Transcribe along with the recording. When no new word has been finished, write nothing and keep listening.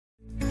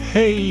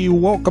Hey,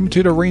 welcome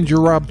to the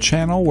RangerRob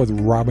channel with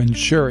Rob and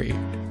Sherry.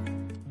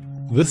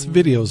 This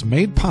video is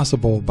made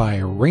possible by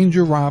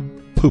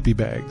RangerRob Poopy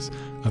Bags,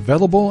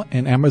 available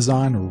in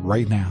Amazon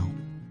right now.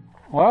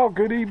 Well,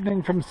 good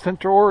evening from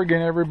Central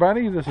Oregon,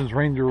 everybody. This is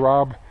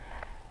RangerRob,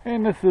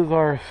 and this is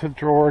our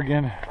Central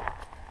Oregon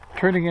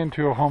turning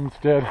into a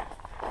homestead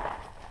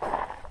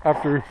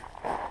after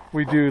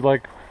we do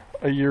like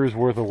a year's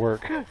worth of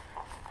work.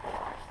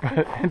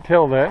 But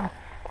until then,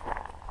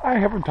 I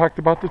haven't talked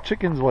about the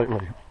chickens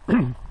lately.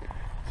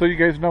 So you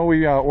guys know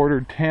we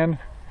ordered 10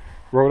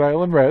 Rhode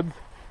Island Reds,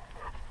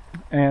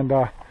 and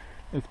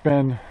it's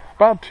been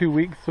about 2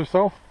 weeks or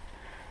so,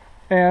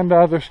 and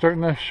they're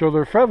starting to show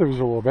their feathers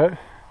a little bit,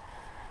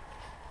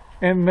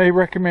 and they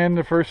recommend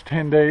the first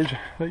 10 days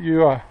that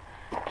you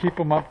keep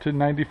them up to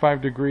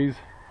 95 degrees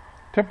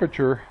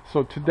temperature.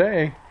 So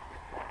today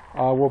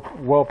we'll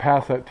well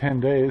past that 10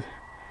 days.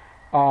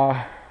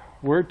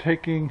 We're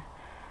taking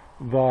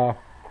the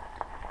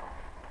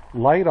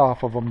light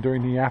off of them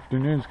during the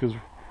afternoons because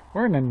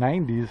we're in the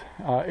 90s,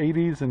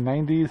 80s and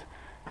 90s,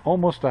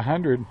 almost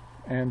 100,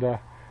 and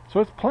so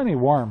it's plenty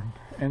warm.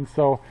 And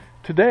so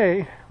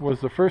today was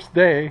the first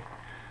day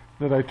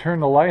that I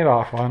turned the light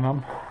off on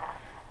them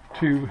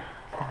to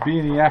be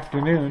in the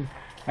afternoon.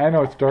 I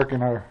know it's dark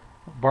in our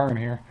barn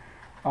here,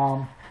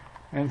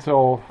 and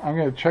so I'm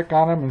going to check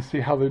on them and see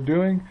how they're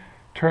doing,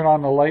 turn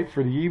on the light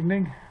for the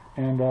evening,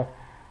 and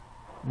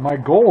my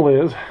goal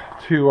is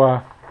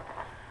to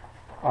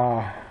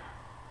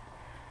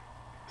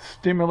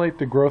stimulate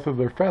the growth of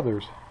their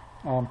feathers.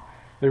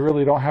 They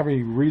really don't have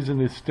any reason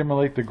to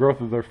stimulate the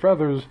growth of their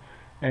feathers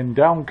and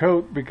down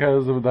coat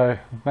because of the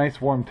nice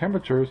warm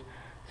temperatures.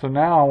 So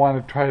now I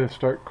want to try to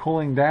start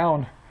cooling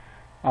down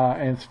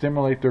and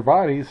stimulate their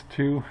bodies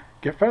to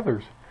get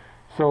feathers.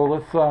 So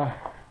let's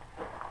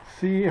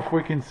see if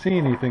we can see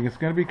anything. It's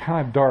going to be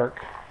kind of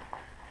dark.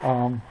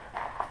 In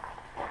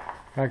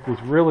fact,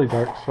 it's really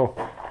dark. So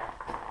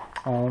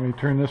let me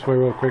turn this way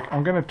real quick.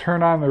 I'm going to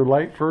turn on their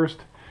light first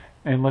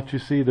and let you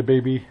see the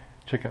baby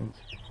chickens.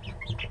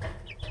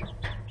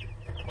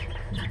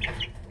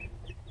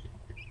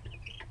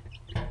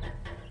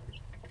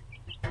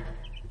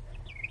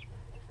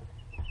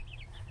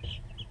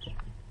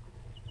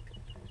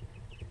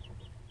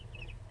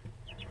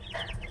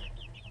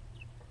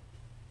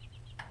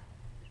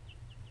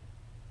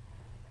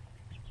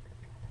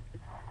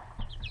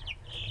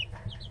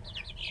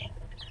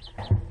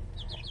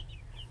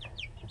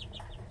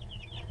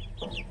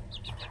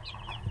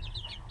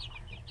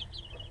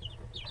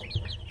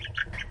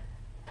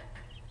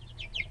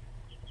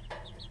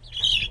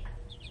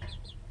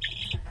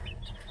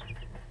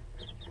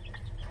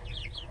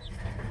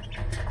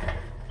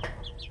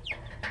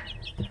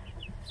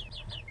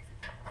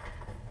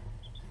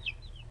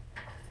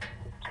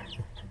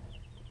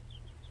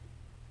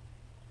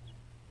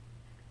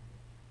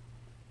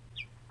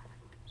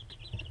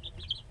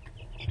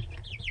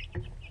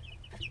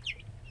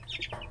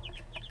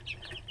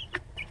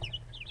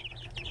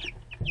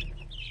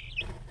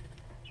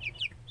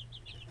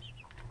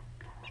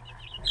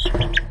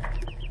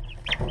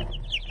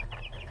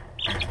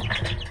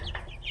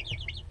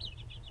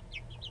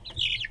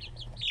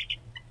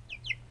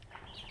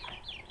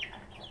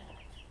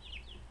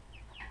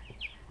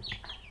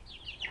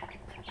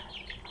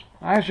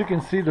 As you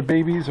can see, the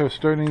babies are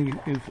starting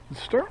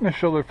to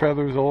show their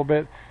feathers a little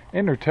bit,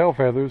 and their tail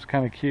feathers,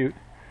 kind of cute.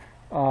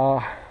 It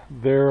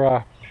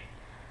was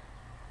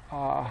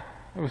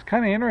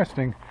kind of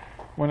interesting.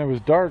 When it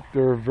was dark,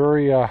 they were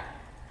very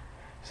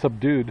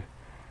subdued,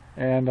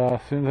 and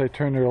as soon as I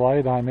turned their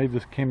light on, they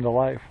just came to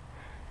life.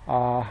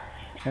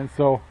 And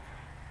so,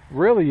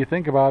 really, you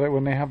think about it,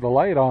 when they have the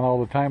light on all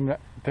the time,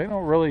 they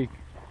don't really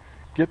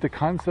get the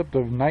concept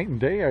of night and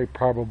day,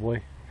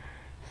 probably.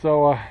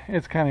 So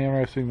it's kind of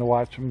interesting to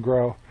watch them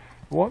grow.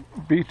 It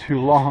won't be too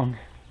long,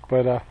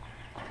 but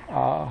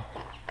I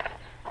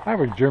have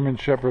a German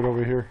Shepherd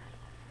over here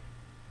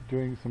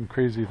doing some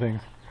crazy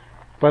things.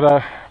 But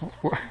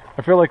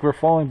I feel like we're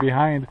falling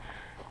behind.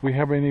 We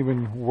haven't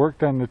even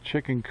worked on the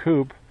chicken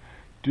coop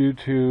due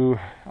to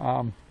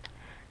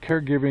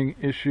caregiving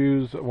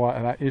issues,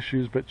 well, not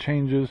issues, but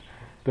changes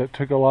that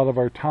took a lot of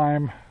our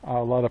time,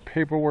 a lot of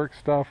paperwork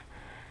stuff,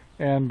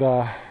 and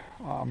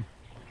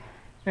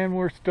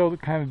we're still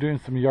kind of doing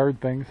some yard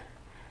things.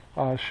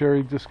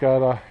 Sherry just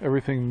got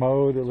everything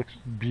mowed. It looks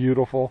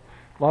beautiful.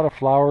 A lot of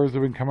flowers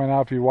have been coming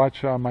out. If you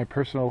watch my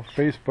personal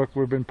Facebook,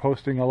 we've been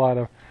posting a lot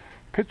of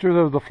pictures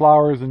of the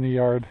flowers in the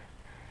yard.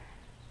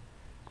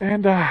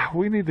 And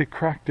we need to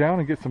crack down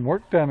and get some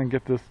work done and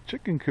get this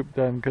chicken coop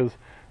done, because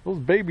those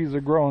babies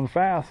are growing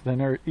fast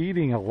and they're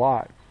eating a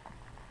lot.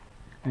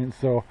 And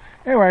so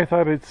anyway, I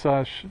thought it's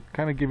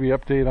kind of give you an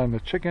update on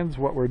the chickens,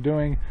 what we're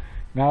doing.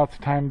 Now it's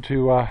time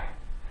to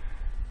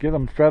get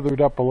them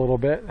feathered up a little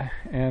bit,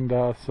 and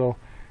so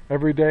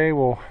every day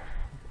we'll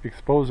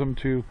expose them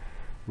to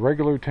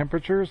regular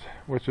temperatures,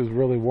 which is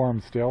really warm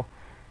still,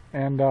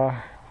 and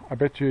I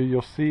bet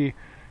you'll see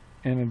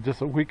in just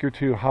a week or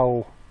two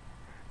how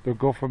they'll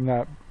go from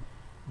that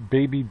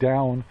baby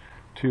down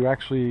to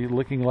actually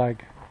looking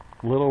like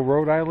little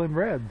Rhode Island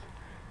Reds.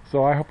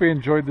 So I hope you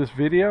enjoyed this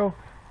video.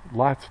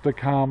 Lots to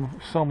come,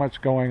 so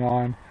much going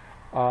on.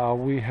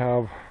 We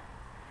have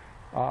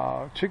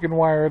chicken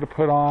wire to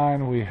put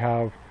on, we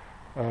have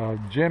a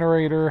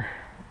generator,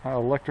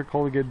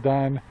 electrical to get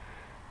done.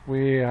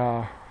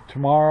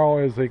 Tomorrow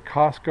is a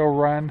Costco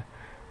run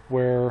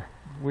where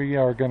we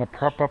are going to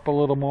prep up a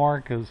little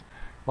more because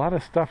a lot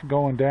of stuff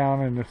going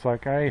down, and it's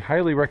like I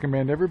highly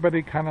recommend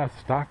everybody kind of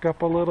stock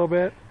up a little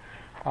bit.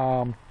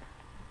 The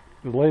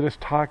latest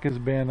talk has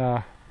been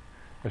a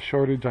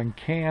shortage on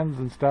cans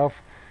and stuff.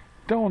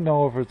 Don't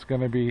know if it's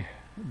going to be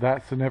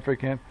that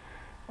significant,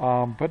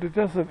 but it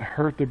doesn't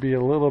hurt to be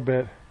a little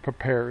bit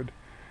prepared.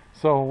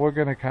 So we're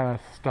going to kind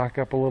of stock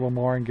up a little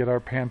more and get our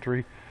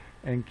pantry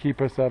and keep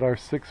us at our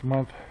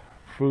 6-month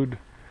food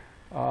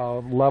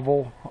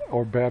level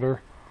or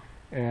better,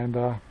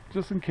 and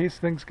just in case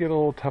things get a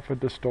little tough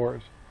at the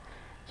stores.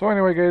 So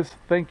anyway guys,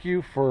 thank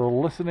you for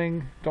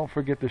listening. Don't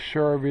forget to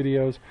share our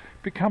videos,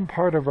 become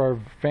part of our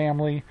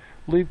family,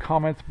 leave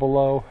comments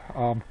below.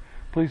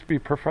 Please be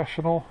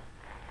professional,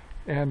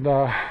 and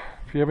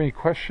if you have any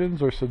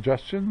questions or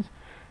suggestions,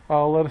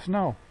 let us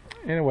know.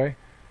 Anyway,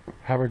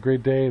 have a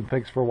great day and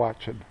thanks for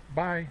watching.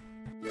 Bye.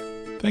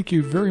 Thank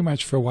you very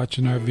much for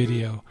watching our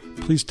video.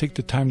 Please take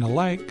the time to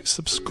like,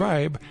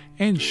 subscribe,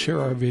 and share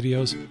our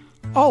videos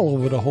all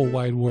over the whole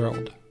wide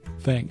world.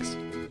 Thanks.